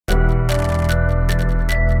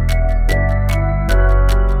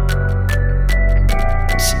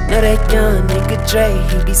Know that young nigga Dre,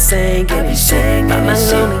 he be singing and shit. Buy my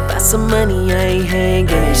lonely, buy some money, I ain't hanging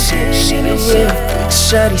and shit. She the real freak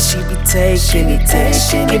shorty, she be taking it.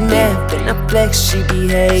 She get mad when I flex, she be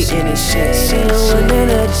hating and shit. She don't want none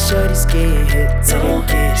of the shorties getting hit.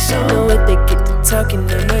 She know what they get to talking,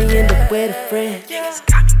 I might end up with a friend. Niggas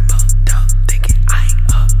got me fucked up, thinking I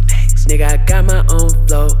ain't up next. Nigga, I got my own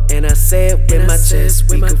flow, and I say it with my chest.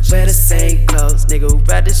 We could wear the same clothes, nigga, who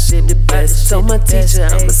ride this shit the best. Told my teacher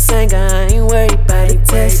I'm a singer, I ain't worried about the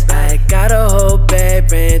test. I got a whole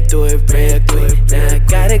bag, ran through it real quick. Now I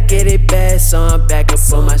gotta get it back, so I'm back up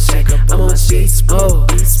on my shit. I'm on beast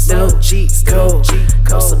mode, no cheat code.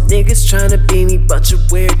 Some niggas tryna be me, bunch of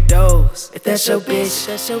weirdos. If that's your bitch,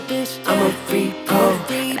 I'm a free pole.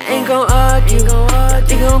 I ain't gon' argue,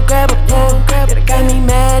 they gon' grab a pole. That got me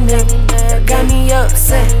mad, nigga, that got me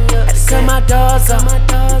upset. Had to cut my dogs off,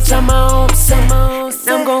 try my own set.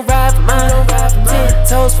 Now I'm gon' ride for mine, 10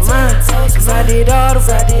 toes for mine. Cause I did all the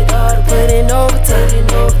work, put in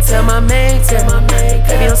overtime. Tell my main,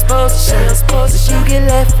 baby I'm supposed to shine. If you get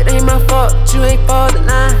left, it ain't my fault, you ain't falling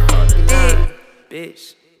line.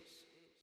 Bitch.